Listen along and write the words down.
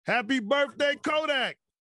Happy birthday, Kodak.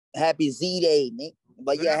 Happy Z-Day, Nick.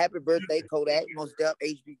 But yeah, happy birthday, Kodak. Most up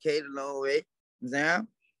HBK the long way. Yeah.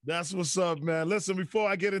 That's what's up, man. Listen, before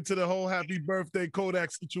I get into the whole happy birthday Kodak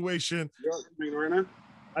situation,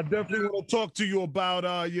 I definitely want to talk to you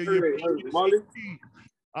about your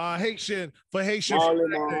Haitian for Haitian.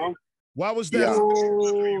 Why was that,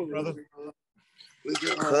 brother?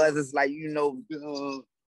 Cause it's like, yo,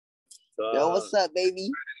 what's up, baby?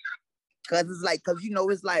 Cause it's like,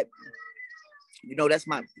 it's like, that's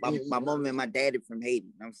my mom and my daddy from Haiti.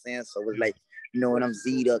 You know what I'm saying? So it's like, when I'm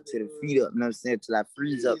Z'd up to the feet up, you know what I'm saying, till I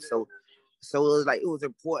freeze up. So it was like, it was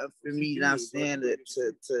important for me, you know what I'm saying, to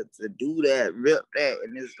do that, rip that.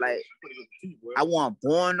 And it's like, I wasn't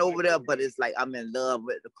born over there, but it's like, I'm in love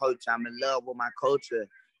with the culture. I'm in love with my culture.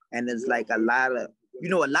 And it's like a lot of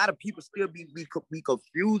people still be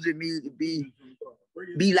confusing me to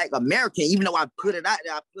be like American, even though I put it out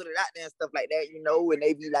there and stuff like that, and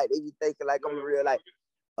they be thinking like I'm real like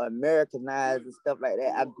Americanized and stuff like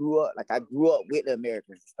that. I grew up with the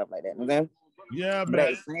Americans and stuff like that. Okay? Yeah,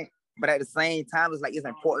 man. But at the same time, it's like it's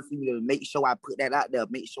important for me to make sure I put that out there,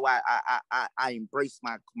 make sure I embrace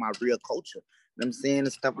my real culture. You know what I'm saying,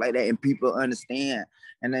 and stuff like that, and people understand.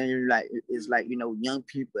 And then it's like young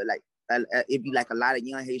people like it be like a lot of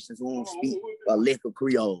young Haitians who don't speak a lick of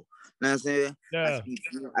Creole. You know what I'm saying? Yeah.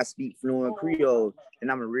 I speak fluent Creole, and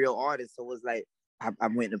I'm a real artist. So it's like I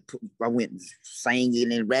went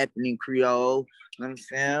singing and rapping in Creole. You know what I'm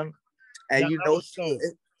saying? And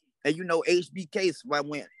HBK. So I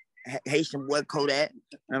went Haitian boy Kodak. You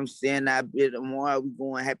know what I'm saying? I bid tomorrow. We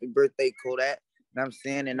going happy birthday Kodak. You know what I'm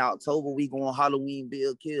saying? In October we going Halloween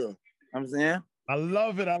Bill Kill. You know what I'm saying? I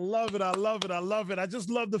love it. I just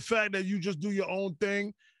love the fact that you just do your own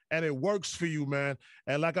thing and it works for you, man.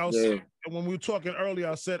 And like I was saying, when we were talking earlier,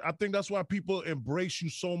 I said, I think that's why people embrace you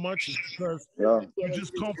so much, because you're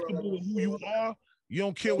just comfortable with who you are. You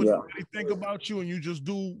don't care what anybody think about you, and you just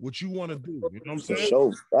do what you want to do. You know what I'm saying? For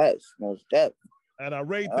sure. That's most definitely. And I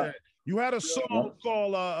rate that. You had a song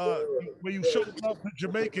called where you showed love to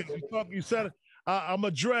Jamaicans. You said, I'm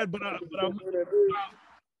a dread, but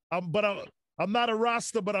I'm not a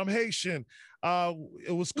Rasta, but I'm Haitian.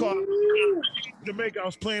 It was called Jamaica. I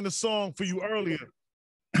was playing the song for you earlier.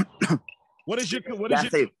 What is your?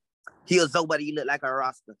 He was nobody. You look like a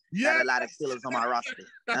Rasta. Yeah. Got a lot of killers on my roster. You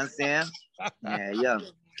know what I'm saying? Yeah.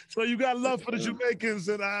 So you got love for the Jamaicans,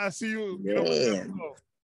 and I see you. Yeah.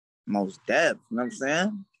 Most depth. You know what I'm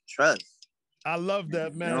saying? Trust. I love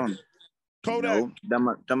that, man. Kodak.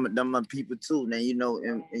 Them my people too. Now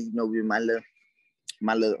with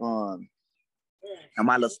my little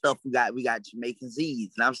stuff we got Jamaican Z's. You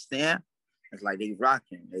know what I'm saying? It's like they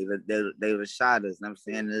rocking. They were shot us. You know what I'm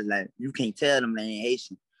saying? It's like you can't tell them they ain't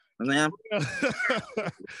Haitian. You know what I'm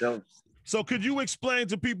saying? So could you explain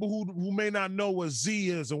to people who may not know what Z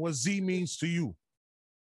is and what Z means to you?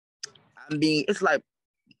 I mean, it's like,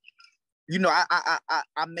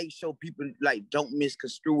 I make sure people like don't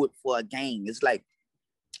misconstrue it for a game. It's like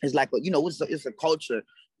it's a culture. You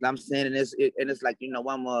know what I'm saying? And it's like,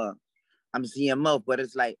 I'm ZMF, but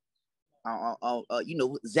it's like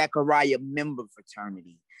Zachariah member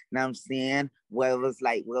fraternity. You know what I'm saying? Well, it was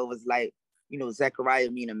like, Zachariah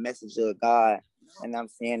mean a messenger of God. And I'm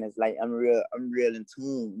saying it's like I'm real in tune.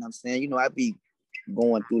 You know what I'm saying? I be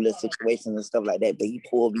going through little situations and stuff like that, but he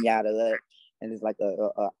pulled me out of that. And it's like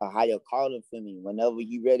a higher calling for me. Whenever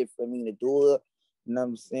you ready for me to do it, you know what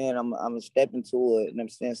I'm saying? I'm stepping to it. You know what I'm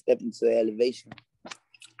saying? Stepping to elevation.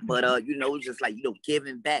 But just like,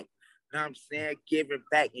 giving back. You know what I'm saying? Giving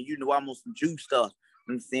back. And I'm on some Jew stuff.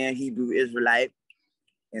 You know what I'm saying? Hebrew Israelite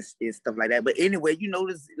and stuff like that. But anyway,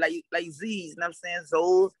 this like Z's, you know what I'm saying?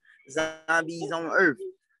 Souls, zombies on Earth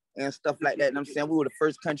and stuff like that. You know what I'm saying? We were the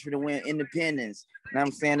first country to win independence. You know what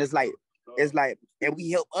I'm saying? It's like, and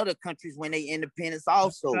we help other countries when they independence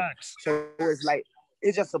also. So it's like,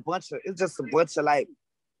 it's just a bunch of like,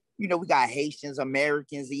 we got Haitians,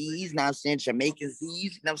 Americans, Z's, you know what I'm saying? Jamaicans, Z's,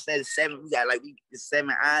 you know what I'm saying? We got the 7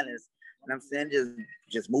 islands, you know what I'm saying?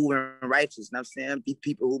 Just moving righteous, you know what I'm saying? These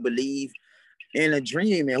people who believe in a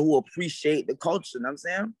dream and who appreciate the culture, you know what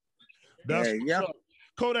I'm saying? Yeah.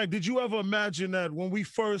 Kodak, did you ever imagine that when we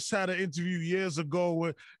first had an interview years ago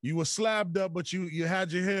where you were slabbed up, but you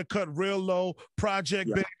had your hair cut real low,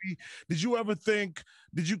 project baby? Did you ever think,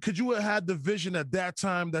 could you have had the vision at that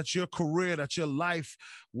time that your career, that your life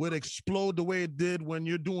would explode the way it did when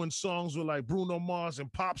you're doing songs with like Bruno Mars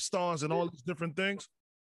and pop stars and all these different things?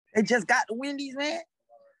 They just got the Wendy's, man.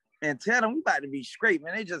 And tell them we about to be straight,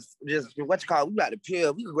 man. They just we about to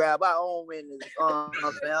pill. We can grab our own Wendy's.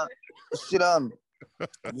 Shit,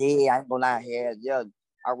 yeah, I ain't gonna lie here. Yeah,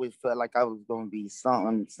 I always felt like I was gonna be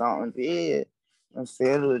something big. I'm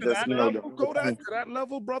saying it was To just, that level, Kodak, to that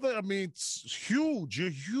level, brother. I mean, it's huge. You're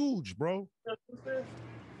huge, bro.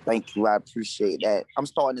 Thank you. I appreciate that. I'm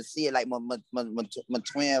starting to see it like my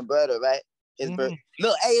twin brother, right? His birth.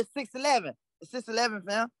 Look, hey, it's 6'11". It's 6'11",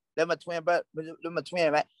 fam. That's my twin brother. That's my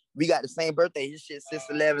twin, right? We got the same birthday. His shit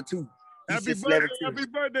 6'11" too. Happy birthday, happy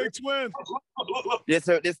birthday, twin. This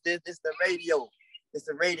the radio. It's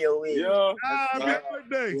the radio. Yeah. Happy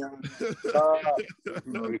birthday.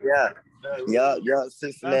 Yeah.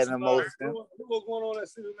 6'11" most. What's going on at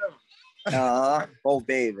 6'11"? Oh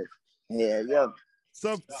baby. Yeah.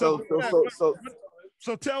 So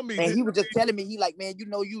tell me. And he was just telling me, he like, man, you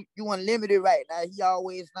know, you unlimited right now. He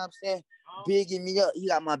always, you know what I'm saying, bigging me up. He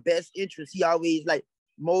got my best interest. He always like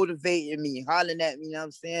motivating me, hollering at me, you know what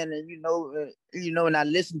I'm saying? And you know, and I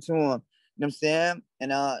listen to him, you know what I'm saying?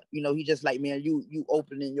 And you know, he just like, man, you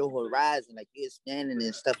opening your horizon, like you're expanding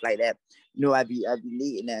and stuff like that. You know, I be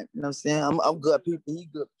leading that. You know what I'm saying? I'm good people, he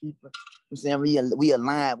good people. You know what I'm saying? We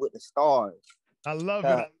align with the stars. I love it.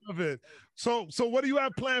 I love it. So what do you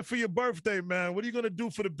have planned for your birthday, man? What are you gonna do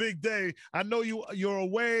for the big day? I know you're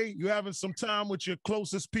away. You're having some time with your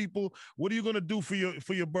closest people. What are you gonna do for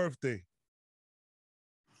your birthday?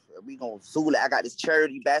 We gonna fool it. I got this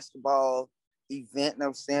charity basketball event. You know what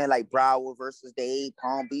I'm saying, like Broward versus Dade,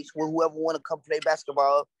 Palm Beach. Whoever want to come play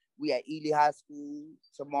basketball, we at Ely High School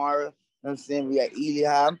tomorrow. You know what I'm saying? We at Ely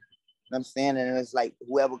High. You know what I'm saying? And it's like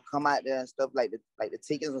whoever come out there and stuff, like the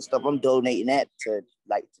tickets and stuff, I'm donating that to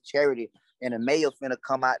charity. And the mayor finna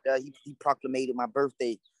come out there. He proclamated my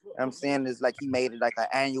birthday. You know what I'm saying? It's like he made it like an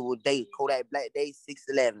annual day, Kodak Black Day 6/11.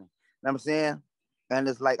 You know what I'm saying? And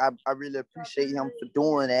it's like I really appreciate him for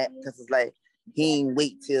doing that, because it's like he ain't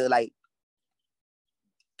wait till like,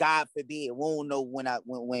 God forbid, we won't know when they're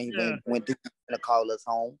gonna call us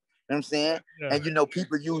home. You know what I'm saying? Yeah. And you know,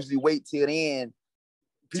 people usually wait till then.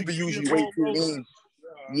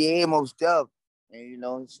 Yeah, most stuff. And you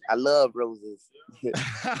know, I love roses. I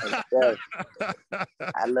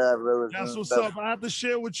love roses. That's what's up. I have to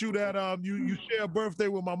share with you that you share a birthday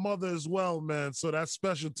with my mother as well, man. So that's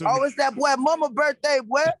special to me. Oh, it's that boy Mama birthday,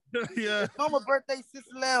 boy. Yeah. It's Mama birthday,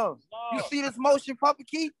 6/11. You see this motion, Papa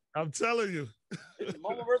Key? I'm telling you.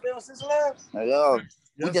 Mama birthday on 6/11? Yeah.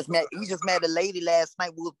 We just met a lady last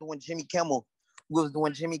night. We was doing Jimmy Kimmel. We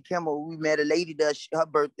met a lady that her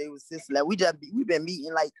birthday was 6/11. We been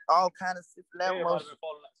meeting like all kind of 6/11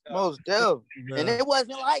 most deaf. And it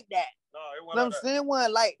wasn't like that. No, it wasn't. You know what I'm saying? It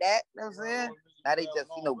wasn't like that. You know what I'm saying? Now they just,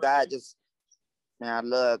 you know, God just, man, I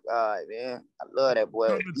love God, man. I love that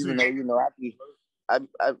boy. Even though, you know, I be,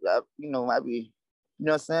 you know what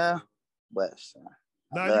I'm saying? But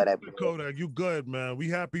Nah, you good, Kodak. You good, man. We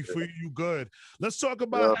happy for you. You good. Let's talk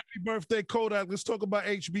about happy birthday, Kodak. Let's talk about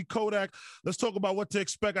HB Kodak. Let's talk about what to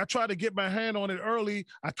expect. I tried to get my hand on it early.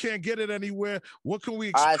 I can't get it anywhere. What can we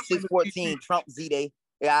expect? 6/14, Trump Z-Day.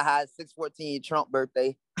 Yeah, I had 6/14 Trump birthday.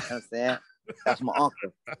 You know what I'm saying? That's my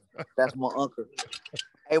uncle.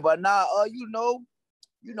 Hey, but nah, you know,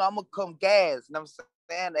 I'm gonna come gas. You know what I'm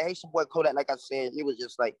saying? The Haitian boy Kodak, like I said, he was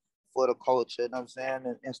just like for the culture, you know what I'm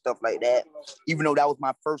saying, and stuff like that. Even though that was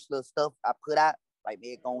my first little stuff I put out, like,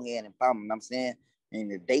 man, go ahead and pump, you know what I'm saying? And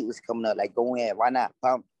the date was coming up, like, go ahead, why not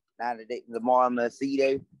pump? Now the date, tomorrow I'm gonna see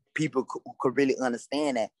that people could really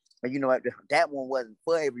understand that. But you know what, that one wasn't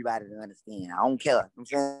for everybody to understand. I don't care. You know what I'm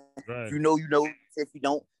saying? Right. If you know, if you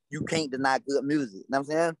don't, you can't deny good music. You know what I'm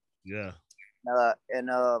saying? Yeah. And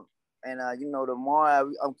you know, tomorrow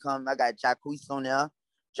I'm coming, I got Jacquees on there.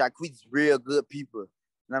 Jacquees real good people. You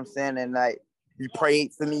know what I'm saying? And like, he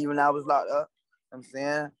prayed for me when I was locked up. You know what I'm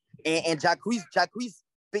saying? And Jacquees'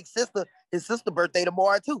 big sister, his sister birthday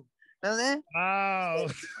tomorrow too. You know what I'm saying? Wow.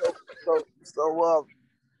 So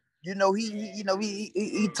you know,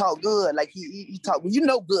 he talk good. Like he talk, you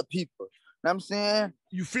know, good people. You know what I'm saying?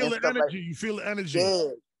 You feel the energy. Like, you feel the energy.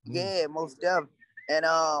 Yeah, most definitely. And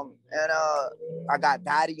I got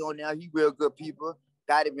Gotti on there. He real good people.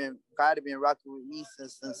 Gotti been rocking with me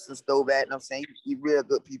since Throwback. You know what I'm saying? He real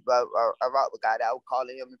good people. I rock with Gotti. I would call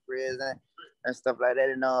him in prayers and stuff like that.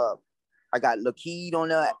 And I got Lakeed on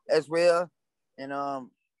there as well. And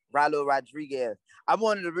Ralo Rodriguez. I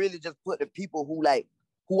wanted to really just put the people who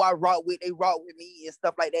I rock with, they rock with me and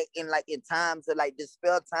stuff like that. In times of like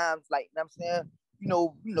despair times, like, you know what I'm saying? You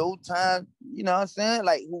know, time, you know what I'm saying?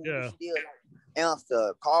 Like who still like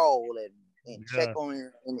answer, call and check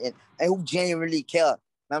on and who genuinely care. You know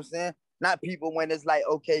what I'm saying? Not people when it's like,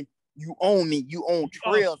 okay, you own me, you own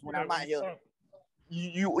trails when I'm out here.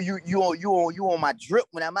 You on my drip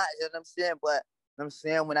when I'm out here, you know what I'm saying? But you know I'm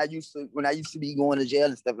saying when I used to be going to jail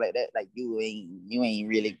and stuff like that, like you ain't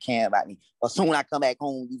really caring about me. But soon when I come back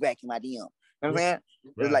home, you back in my DM. You know what I'm saying?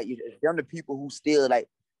 Right. It's like them the people who still like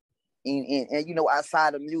and you know,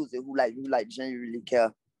 outside of music who genuinely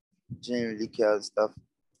care and stuff.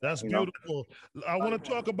 That's beautiful. I want to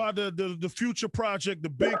talk about the future project, the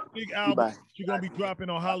big album you're gonna be dropping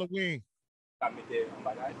on Halloween.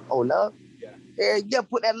 Oh, love? Yeah,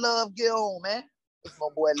 put that love gear on, man. It's my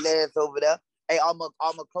boy Lance over there. Hey, all my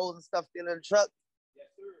clothes and stuff still in the truck. Yes,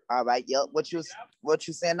 sir. All right, yep. What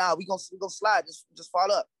you saying now? We gonna slide. Just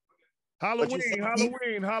follow up.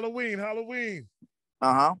 Halloween.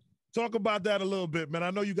 Uh-huh. Talk about that a little bit, man.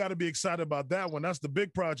 I know you got to be excited about that one. That's the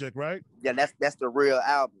big project, right? Yeah, that's the real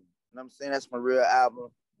album. You know what I'm saying? That's my real album.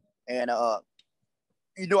 And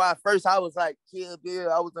you know, at first I was like Kill Bill.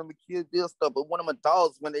 I was on the Kill Bill stuff, but one of my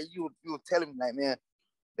dogs, when you were telling me like, man,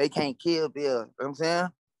 they can't kill Bill. You know what I'm saying?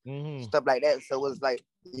 Mm-hmm. Stuff like that. So it was like,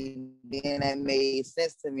 then that made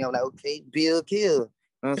sense to me. I'm like, okay, Bill kill. You know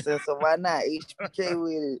what I'm saying? So why not HBK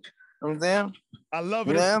with it? You know what I'm saying? I love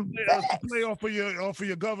it. It's a play off of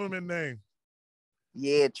your government name.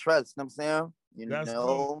 Yeah, trust. You know what I'm saying? You That's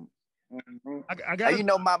know. Mm-hmm. I got. You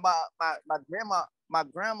know, my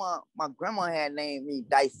grandma had named me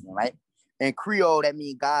Dyson, right? And Creole, that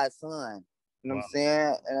means God's son. You know what I'm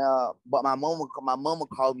saying? But my mama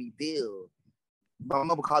called me Bill. My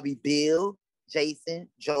mama called me Bill, Jason,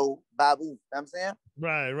 Joe, Babu. You know what I'm saying?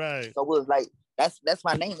 Right. So it was like, that's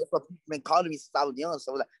my name. That's what people been calling me since I was young.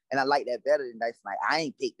 So and I like that better than Dyson. Like, I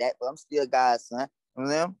ain't picked that, but I'm still God's son. You know what I'm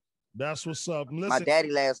saying? That's what's up. Listen. My daddy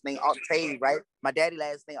last name Octave, right? My daddy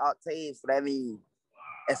last name Octave, so that means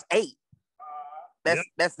that's 8.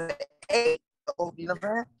 That's the 8. You know what I'm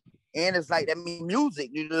saying? And it's like that means music.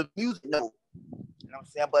 You know, music. No. You know what I'm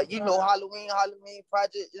saying? But you know, Halloween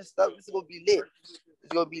project and stuff. It's gonna be lit. It's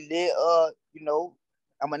gonna be lit. You know,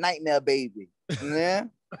 I'm a nightmare baby. Yeah.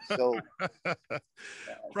 So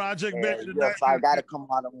Project Baby. Yeah, so I gotta come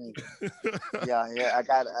Halloween. yeah.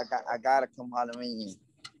 I gotta come Halloween.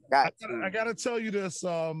 I gotta tell you this,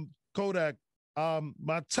 Kodak.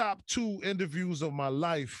 My top 2 interviews of my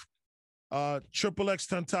life, Triple X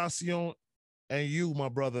Tentacion and you, my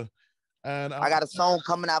brother. And I got a song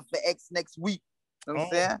coming out for X next week. You know what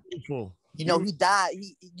I'm saying? Beautiful. You know, he died.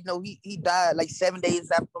 He died like 7 days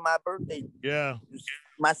after my birthday. Yeah.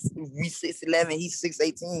 We 6'11", he's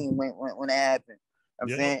 6'18" when that happened. You know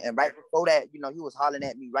what I'm saying? And right before that, you know, he was hollering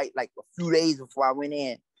at me right like a few days before I went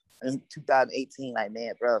in 2018. Like,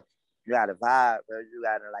 man, bro, you gotta vibe, bro. You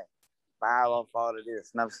gotta like vibe off all of this. You know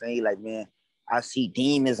what I'm saying? Like, man, I see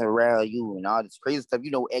demons around you and all this crazy stuff.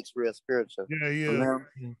 You know, X real spiritual. Yeah. You know?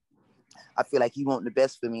 I feel like he want the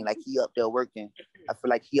best for me. Like, he up there working. I feel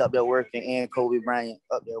like he up there working, and Kobe Bryant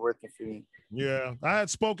up there working for me. Yeah, I had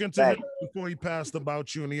spoken to him before he passed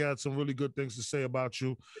about you, and he had some really good things to say about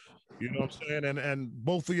you. You know what I'm saying? And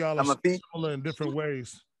both of y'all are similar in different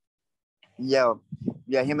ways. Yeah,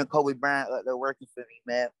 him and Kobe Bryant up there working for me,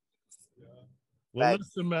 man. Well,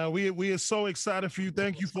 listen, man, we are so excited for you.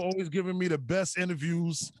 Thank you for always giving me the best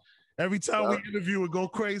interviews. Every time we interview, it go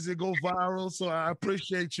crazy, it go viral. So I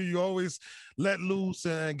appreciate you. You always let loose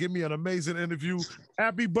and give me an amazing interview.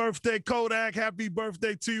 Happy birthday, Kodak. Happy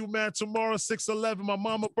birthday to you, man. Tomorrow, 6/11, my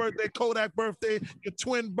mama birthday, Kodak birthday, your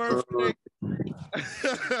twin birthday.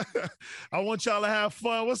 I want y'all to have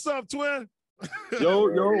fun. What's up, twin? Yo,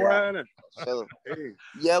 Ryan. So,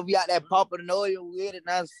 yeah, we got that Paranoia with it.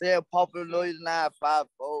 Now saying Paranoia 954.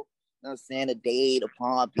 You know what I'm saying? A day to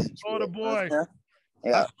Palm Beach. Oh, the boy.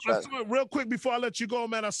 Yeah, I saw it real quick before I let you go,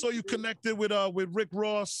 man. I saw you connected with Rick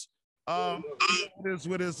Ross,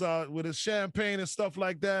 with his champagne and stuff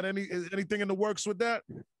like that. Anything in the works with that?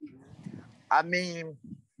 I mean,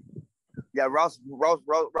 yeah, Ross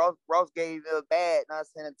gave me a bad. You know what I'm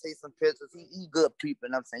saying? Take some pictures. He good people.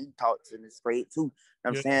 You know what I'm saying? He talks to me straight too. You know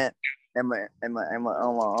what I'm saying? And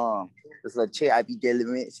this little chick I be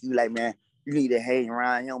dealing with, she like, man, you need to hang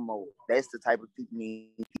around him more. That's the type of people you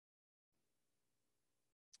need.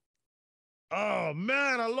 Oh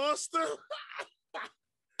man, I lost her.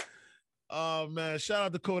 Oh man, shout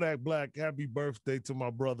out to Kodak Black. Happy birthday to my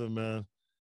brother, man.